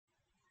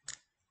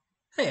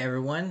Hey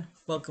everyone,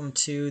 welcome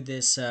to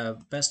this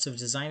Best of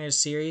Designers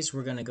series.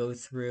 We're going to go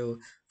through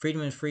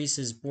Friedemann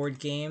Friese's board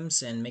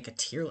games and make a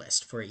tier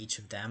list for each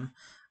of them.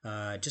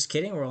 Just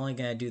kidding, we're only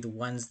going to do the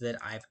ones that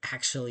I've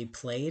actually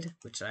played,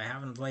 which I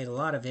haven't played a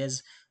lot of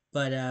his,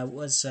 but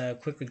let's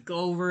quickly go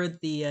over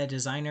the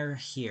designer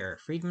here.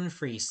 Friedemann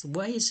Friese.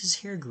 Why is his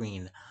hair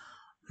green?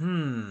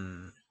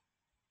 That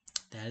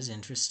is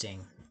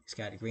interesting. He's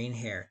got green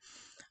hair.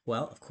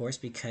 Well, of course,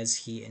 because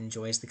he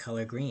enjoys the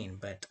color green,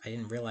 but I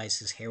didn't realize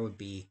his hair would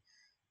be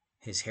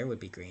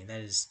green.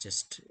 That is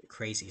just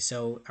crazy.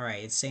 So, all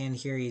right, it's saying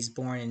here he's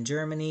born in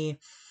Germany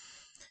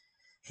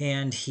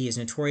and he is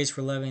notorious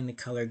for loving the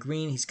color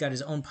green. He's got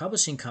his own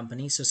publishing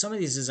company. So some of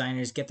these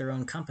designers get their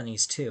own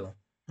companies too.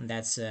 And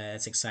that's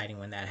exciting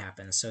when that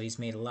happens. So he's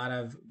made a lot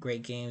of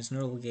great games,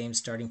 notable games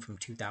starting from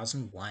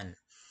 2001.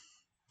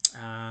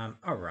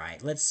 All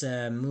right, let's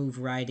move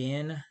right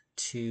in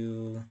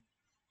to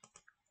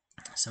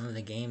some of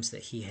the games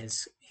that he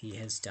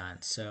has done.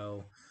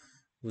 So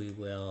we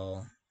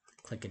will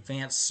click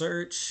advanced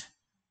search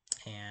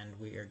and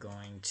we are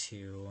going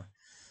to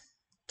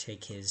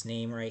take his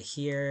name right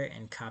here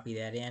and copy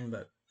that in.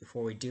 But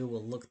before we do,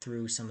 we'll look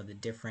through some of the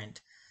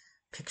different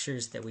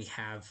pictures that we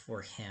have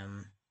for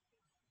him.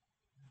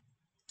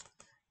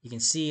 You can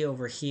see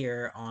over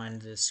here on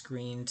the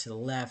screen to the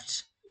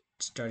left,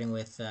 starting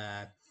with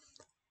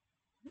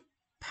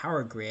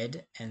Power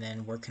Grid and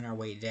then working our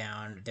way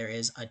down, there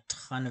is a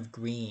ton of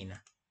green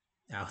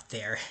out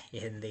there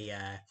in the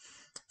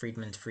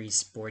Friedemann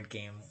Friese board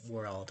game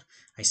world.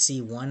 I see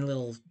one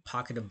little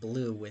pocket of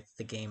blue with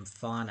the game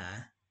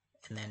Fauna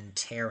and then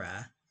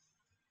Terra,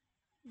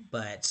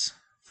 but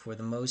for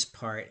the most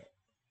part,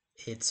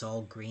 it's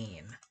all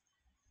green.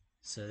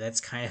 So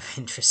that's kind of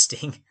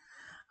interesting.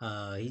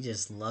 He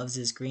just loves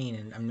his green,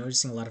 and I'm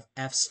noticing a lot of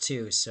F's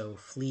too. So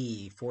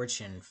Flea,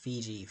 Fortune,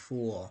 Fiji,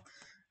 Fool.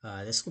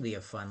 This will be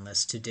a fun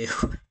list to do.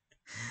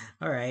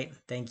 All right,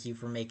 thank you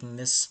for making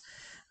this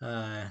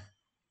uh,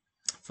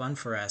 fun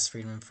for us,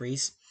 Friedemann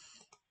Friese.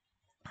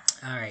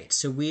 All right,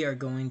 so we are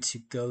going to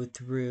go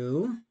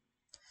through.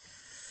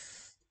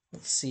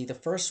 Let's see, the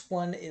first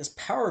one is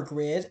Power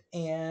Grid,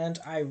 and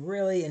I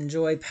really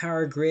enjoy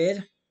Power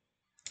Grid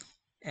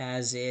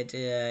as it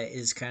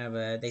is kind of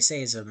a, they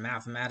say it's a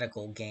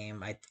mathematical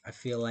game. I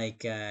feel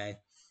like, yeah,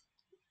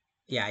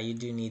 you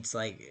do need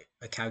like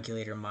a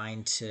calculator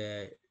mind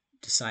to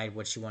decide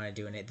what you want to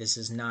do in it. This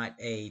is not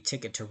a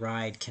ticket to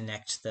ride,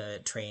 connect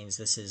the trains.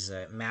 This is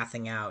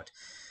mathing out.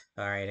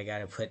 All right, I got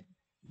to put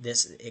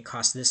this, it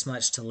costs this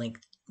much to link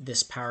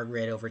this power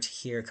grid over to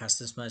here, it costs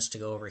this much to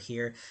go over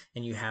here,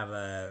 and you have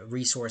a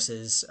resource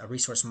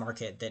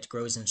market that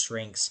grows and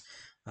shrinks,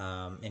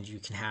 and you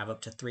can have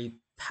up to 3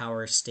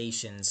 power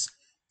stations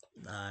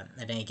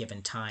at any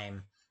given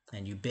time,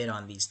 and you bid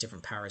on these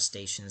different power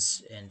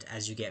stations, and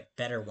as you get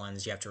better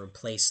ones you have to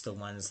replace the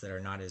ones that are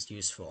not as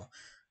useful,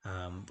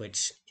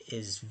 which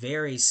is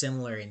very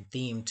similar in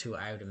theme to,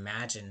 I would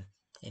imagine,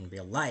 in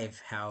real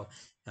life, how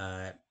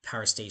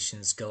power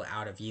stations go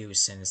out of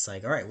use, and it's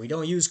like, all right, we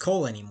don't use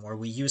coal anymore.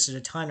 We used it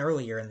a ton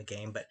earlier in the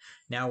game, but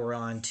now we're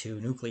on to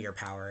nuclear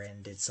power,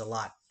 and it's a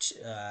lot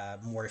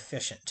more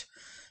efficient.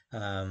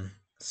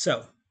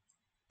 So,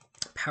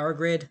 Power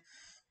Grid,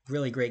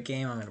 really great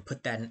game. I'm going to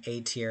put that in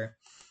A tier.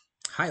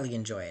 Highly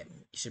enjoy it.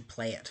 You should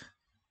play it.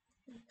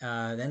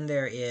 Then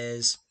there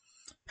is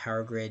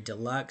Power Grid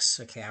Deluxe.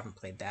 Okay, I haven't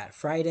played that.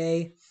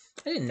 Friday.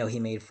 I didn't know he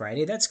made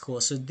Friday. That's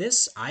cool. So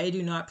this, I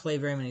do not play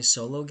very many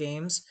solo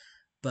games,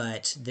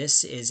 but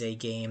this is a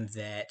game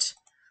that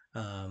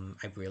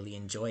I really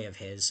enjoy of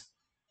his.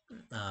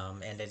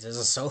 And it is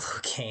a solo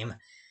game.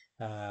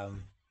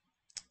 Um,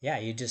 yeah,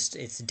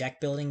 it's a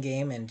deck building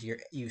game, and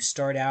you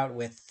start out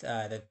with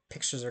the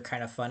pictures are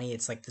kind of funny.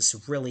 It's like this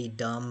really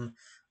dumb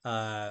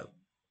uh,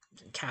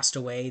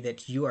 castaway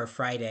that you are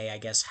Friday, I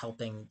guess,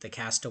 helping the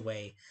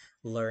castaway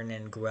learn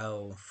and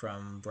grow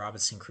from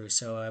Robinson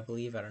Crusoe, I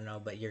believe. I don't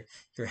know, but you're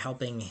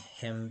helping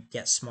him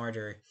get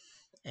smarter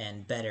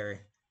and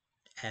better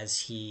as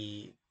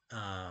he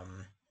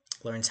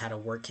learns how to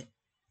work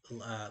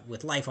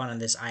with life on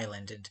this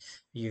island, and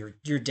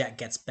your deck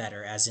gets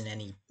better, as in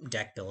any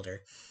deck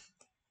builder.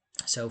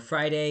 So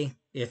Friday,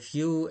 if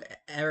you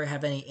ever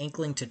have any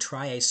inkling to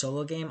try a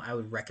solo game, I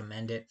would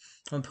recommend it.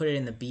 I'm gonna put it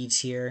in the B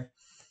tier.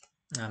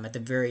 At the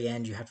very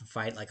end, you have to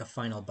fight like a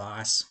final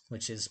boss,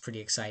 which is pretty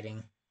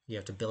exciting. You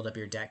have to build up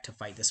your deck to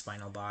fight this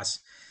final boss.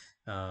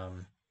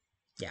 Um,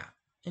 yeah,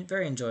 and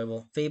very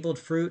enjoyable. Fabled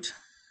Fruit,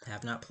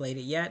 have not played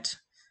it yet.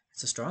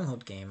 It's a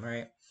Stronghold game,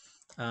 right?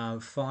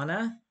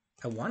 Fauna,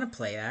 I want to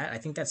play that. I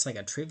think that's like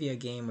a trivia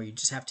game where you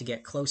just have to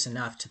get close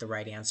enough to the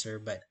right answer,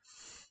 but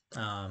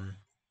um,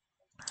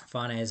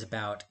 Fauna is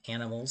about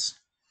animals.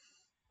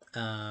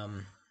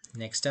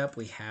 Next up,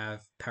 we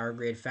have Power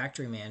Grid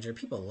Factory Manager.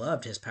 People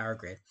loved his Power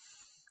Grid.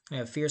 We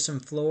have Fearsome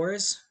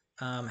Floors.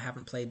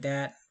 Haven't played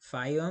that.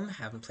 Fium.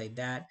 Haven't played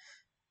that.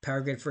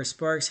 Power Grid for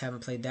Sparks. Haven't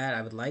played that.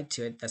 I would like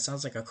to. That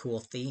sounds like a cool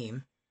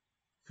theme.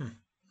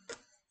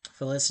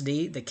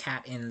 Felicity, the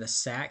cat in the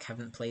sack.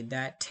 Haven't played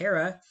that.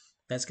 Terra.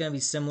 That's going to be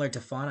similar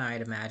to Fauna,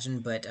 I'd imagine,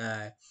 but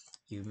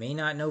You may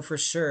not know for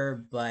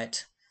sure,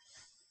 but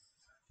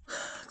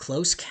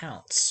close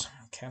counts.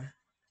 Okay.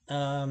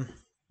 Um,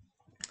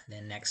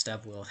 then next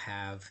up we'll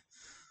have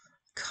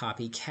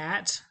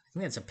Copycat. I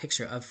think that's a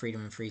picture of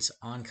Friedemann Friese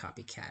on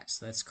Copycat,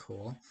 so that's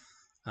cool.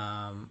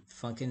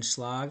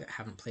 Funkenschlag,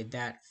 haven't played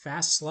that.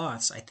 Fast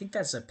Sloths, I think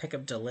that's a pick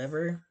up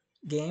deliver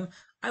game.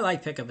 I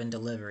like pick up and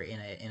deliver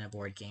in a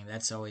board game.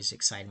 That's always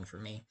exciting for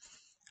me.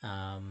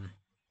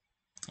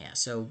 Yeah,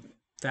 so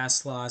Fast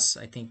Sloths,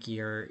 I think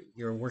you're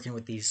working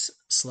with these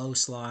slow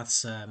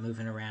sloths,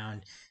 moving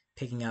around,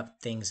 picking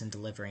up things and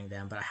delivering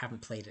them. But I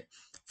haven't played it.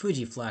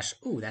 Fuji Flush,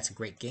 ooh, that's a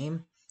great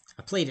game.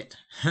 I played it.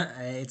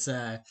 It's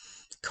a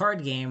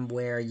card game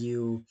where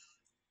you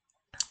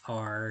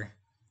are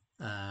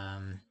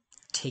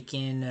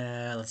taking.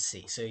 Let's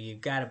see. So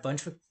you've got a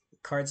bunch of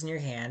cards in your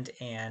hand,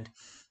 and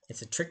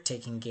it's a trick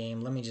taking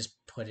game. Let me just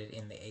put it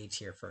in the A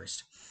tier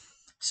first.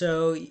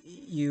 So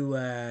you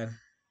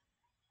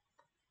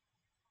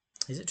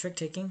is it trick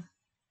taking?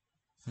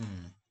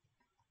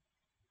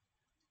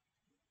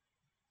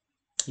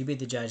 You be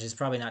the judge. It's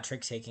probably not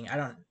trick taking.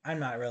 I'm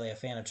not really a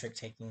fan of trick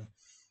taking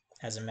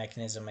as a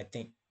mechanism. I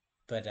think,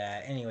 but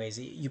anyways,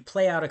 you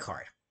play out a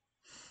card,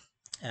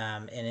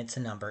 and it's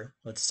a number.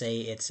 Let's say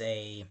it's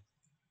a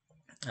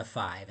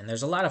 5, and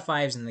there's a lot of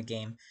 5s in the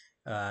game.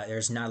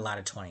 There's not a lot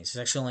of 20s. There's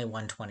actually only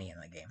 120 in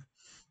the game.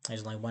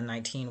 There's only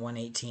 119,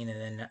 118, and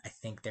then I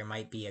think there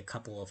might be a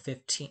couple of 2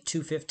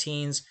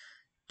 15s,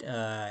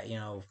 you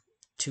know,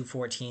 2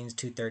 14s,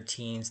 2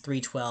 13s,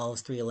 3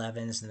 12s, 3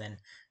 11s, and then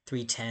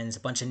 3 10s,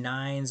 a bunch of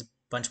 9s, a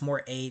bunch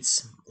more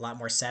 8s, a lot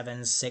more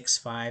 7s, 6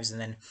 5s,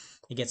 and then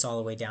it gets all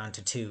the way down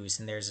to 2s,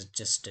 and there's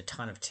just a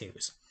ton of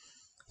 2s.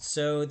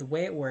 So the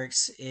way it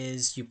works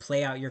is you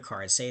play out your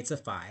cards. Say it's a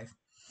 5,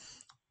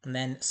 and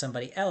then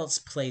somebody else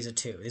plays a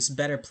 2. This is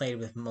better played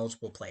with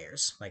multiple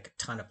players, like a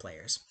ton of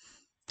players.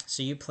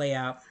 So you play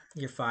out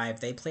your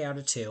 5, they play out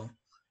a 2,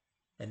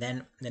 and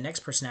then the next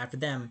person after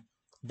them,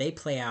 they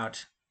play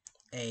out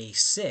a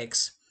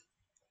 6.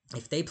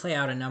 If they play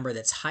out a number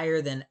that's higher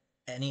than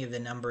any of the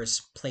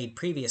numbers played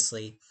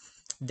previously,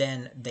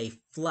 then they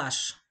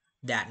flush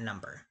that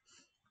number,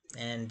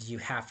 and you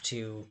have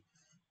to,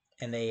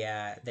 and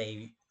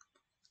they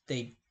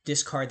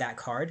discard that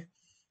card,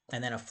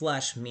 and then a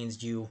flush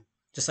means you,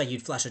 just like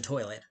you'd flush a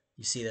toilet.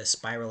 You see the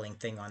spiraling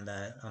thing on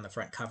the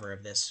front cover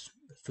of this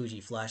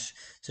Fuji Flush.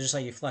 So just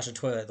like you flush a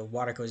toilet, the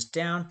water goes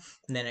down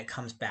and then it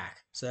comes back.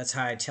 So that's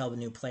how I tell the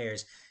new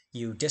players.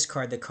 You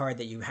discard the card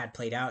that you had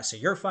played out. So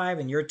your 5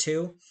 and your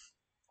 2,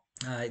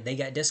 they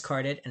get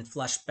discarded and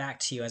flushed back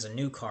to you as a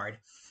new card.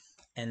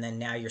 And then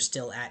now you're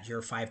still at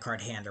your 5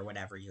 card hand or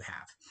whatever you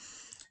have.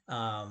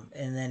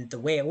 And then the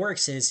way it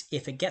works is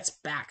if it gets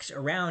back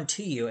around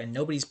to you and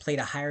nobody's played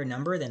a higher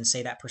number, then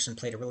say that person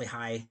played a really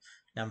high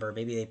number.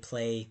 Maybe they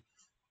play,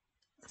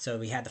 so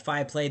we had the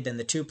 5 played, then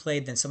the 2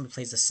 played, then somebody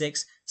plays the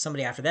 6,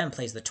 somebody after them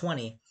plays the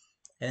 20,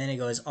 and then it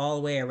goes all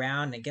the way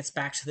around and it gets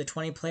back to the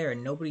 20 player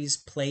and nobody's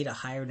played a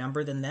higher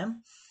number than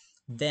them.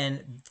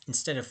 Then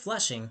instead of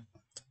flushing,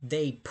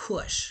 they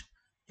push.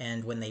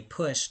 And when they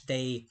push,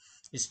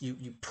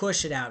 you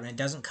push it out and it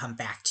doesn't come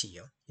back to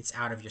you. It's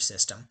out of your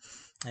system.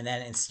 And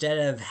then instead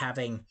of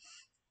having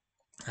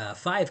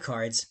 5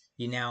 cards,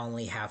 you now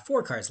only have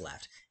 4 cards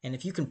left. And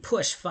if you can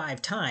push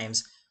 5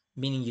 times,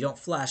 meaning you don't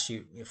flush,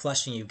 you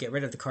flush and you get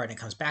rid of the card and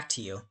it comes back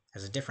to you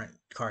as a different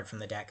card from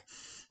the deck.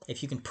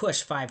 If you can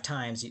push 5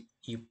 times,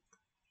 you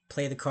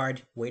play the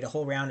card, wait a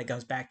whole round, it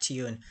comes back to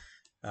you, and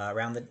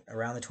around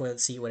the toilet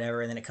seat,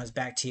 whatever, and then it comes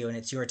back to you and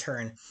it's your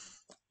turn.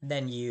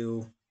 Then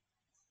you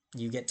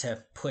get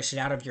to push it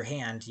out of your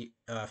hand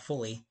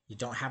fully. You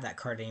don't have that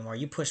card anymore.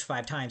 You push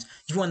 5 times,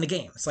 you won the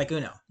game. It's like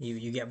Uno.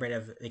 You get rid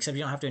of, except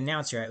you don't have to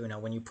announce you're at Uno.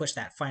 When you push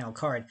that final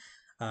card,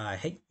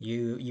 hey,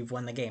 you've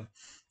won the game.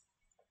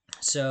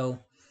 So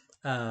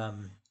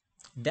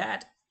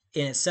that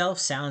in itself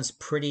sounds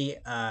pretty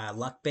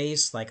luck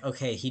based. Like,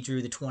 okay, he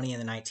drew the 20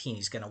 and the 19,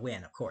 he's gonna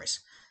win, of course.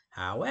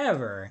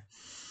 However,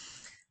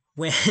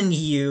 when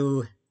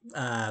you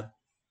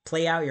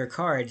play out your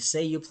card,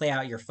 say you play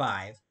out your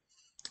 5,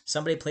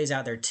 somebody plays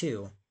out their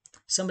 2,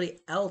 somebody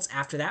else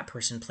after that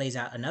person plays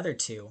out another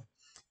 2,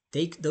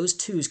 those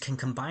 2s can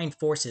combine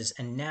forces,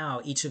 and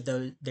now each of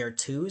their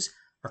 2s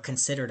are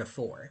considered a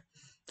 4.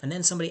 And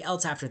then somebody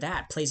else after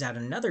that plays out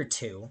another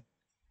 2,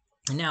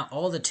 and now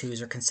all the 2s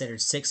are considered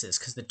 6s,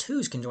 because the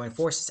 2s can join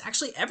forces.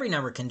 Actually, every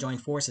number can join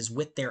forces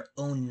with their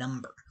own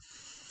number.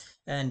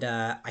 And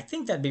I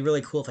think that'd be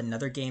really cool if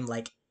another game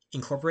like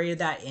incorporated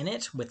that in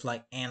it with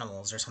like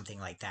animals or something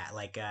like that.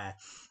 Like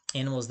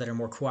animals that are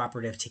more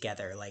cooperative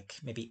together, like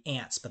maybe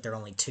ants, but they're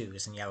only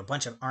 2s, and you have a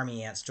bunch of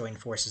army ants join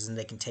forces and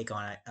they can take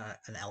on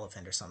an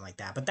elephant or something like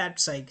that. But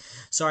that's like,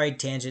 sorry,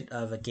 tangent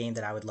of a game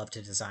that I would love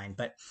to design.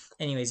 But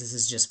anyways, this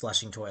is just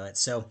flushing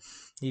toilets. So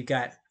you've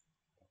got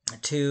a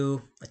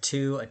 2, a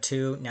 2, a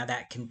 2. Now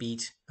that can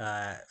beat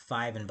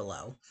 5 and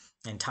below,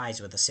 and ties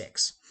with a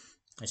 6.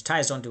 Which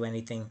ties don't do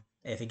anything.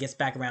 If it gets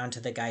back around to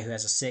the guy who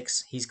has a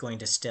 6, he's going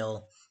to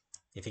still,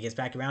 if it gets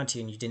back around to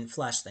you and you didn't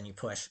flush, then you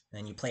push,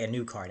 then you play a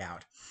new card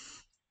out.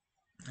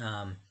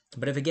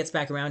 But if it gets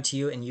back around to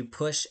you and you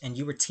push and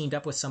you were teamed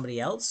up with somebody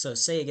else, so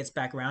say it gets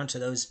back around to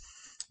those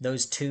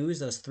twos,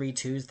 those 3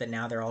 2s that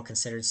now they're all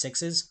considered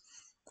sixes,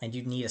 and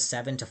you need a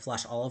 7 to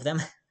flush all of them,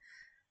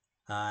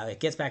 it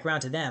gets back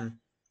around to them,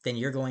 then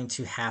you're going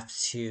to have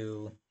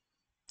to,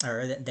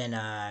 or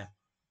then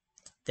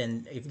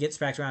if it gets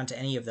back around to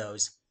any of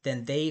those,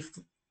 then they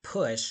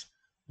push,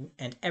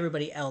 and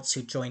everybody else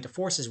who joined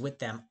forces with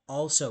them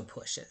also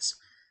pushes.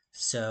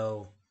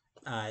 So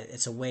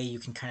it's a way you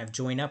can kind of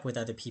join up with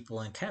other people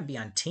and kind of be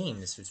on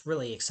teams. It's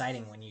really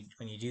exciting when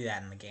you do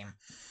that in the game.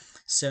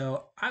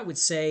 So I would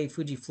say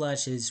Fuji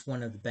Flush is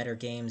one of the better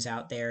games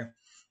out there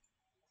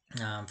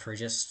for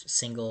just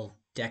single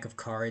deck of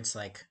cards,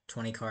 like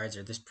 20 cards,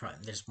 or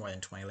there's more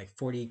than 20, like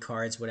 40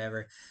 cards,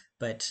 whatever.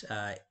 But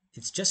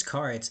it's just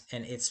cards,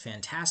 and it's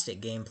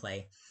fantastic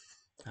gameplay.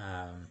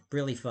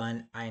 Really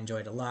fun. I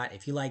enjoyed a lot.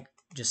 If you like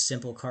just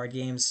simple card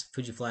games,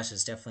 Fuji Flush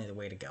is definitely the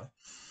way to go.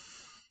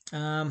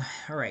 All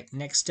right,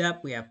 next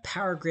up we have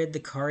Power Grid, the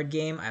card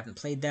game. I haven't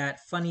played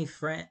that. Funny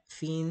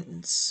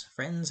Friends,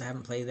 I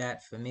haven't played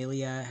that.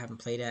 Familia, haven't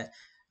played it.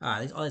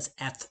 All this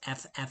F.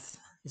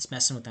 It's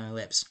messing with my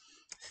lips.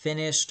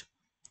 Finished.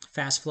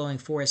 Fast Flowing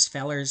Forest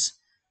Fellers.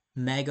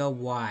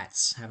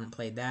 Megawatts, haven't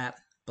played that.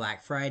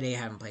 Black Friday,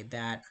 haven't played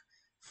that.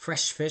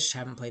 Fresh Fish,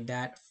 haven't played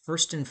that.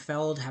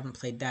 Furstenfeld, haven't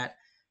played that.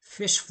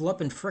 Fish Flup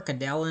and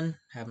Frikadellen,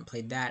 haven't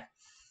played that.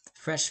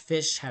 Fresh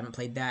Fish, haven't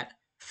played that.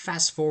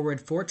 Fast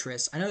Forward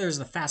Fortress. I know there's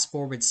the Fast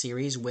Forward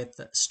series with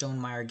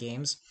Stonemaier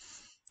Games.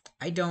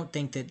 I don't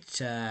think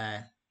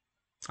that,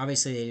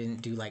 obviously they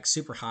didn't do like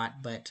super hot,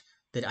 but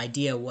the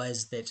idea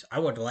was that I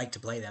would like to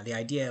play them. The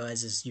idea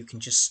is you can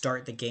just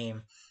start the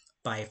game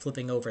by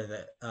flipping over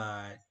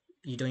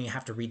you don't even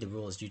have to read the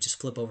rules. You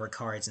just flip over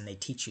cards and they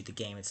teach you the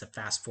game. It's a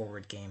fast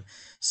forward game.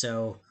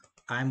 So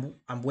I'm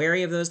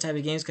wary of those type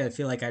of games because I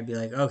feel like I'd be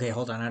like, okay,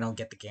 hold on, I don't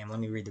get the game.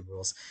 Let me read the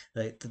rules.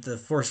 The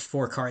first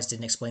 4 cards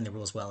didn't explain the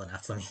rules well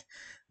enough.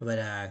 But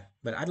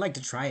I'd like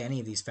to try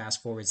any of these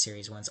fast forward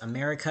series ones.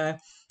 America,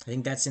 I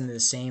think that's in the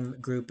same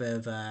group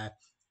of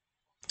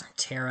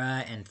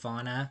Terra and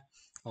Fauna.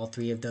 All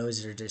 3 of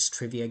those are just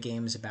trivia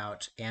games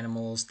about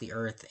animals, the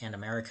Earth, and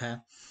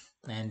America.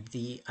 And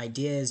the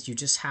idea is you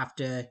just have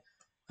to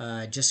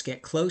just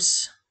get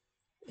close,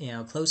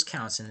 close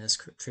counts in this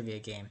trivia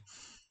game.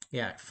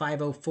 Yeah,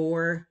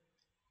 504.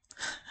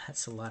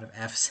 That's a lot of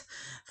F's.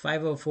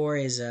 504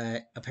 is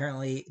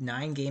apparently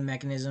 9 game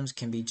mechanisms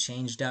can be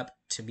changed up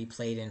to be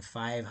played in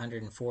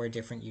 504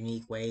 different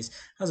unique ways.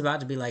 I was about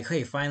to be like,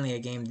 hey, finally a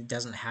game that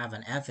doesn't have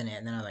an F in it.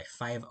 And then I was like,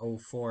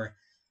 504.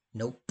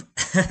 Nope.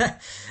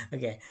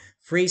 Okay.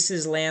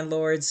 Friese's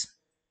Landlords.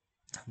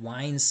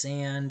 Wine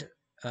Sand.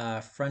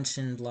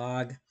 Frunchen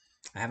Blog.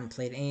 I haven't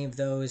played any of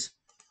those.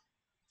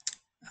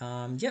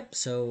 Yep,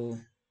 so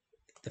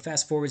the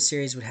Fast Forward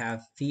series would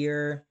have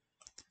Fear,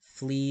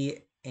 Flee,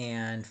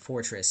 and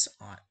Fortress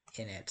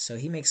in it. So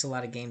he makes a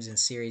lot of games in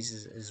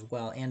series as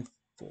well, and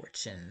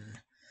Fortune.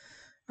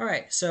 All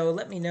right, so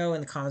let me know in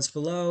the comments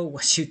below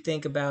what you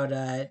think about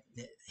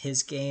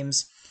his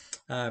games.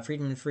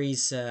 Friedemann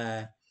Friese,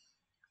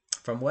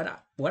 from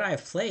what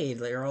I've played,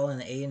 they're all in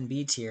the A and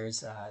B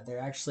tiers. They're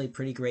actually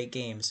pretty great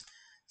games.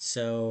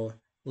 So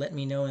let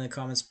me know in the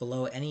comments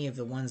below any of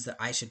the ones that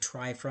I should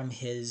try from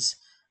his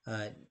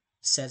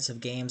sets of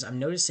games. I'm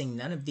noticing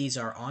none of these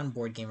are on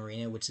Board Game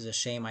Arena, which is a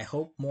shame. I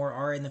hope more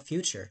are in the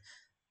future.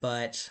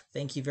 But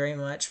thank you very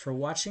much for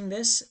watching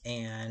this,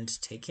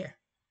 and take care.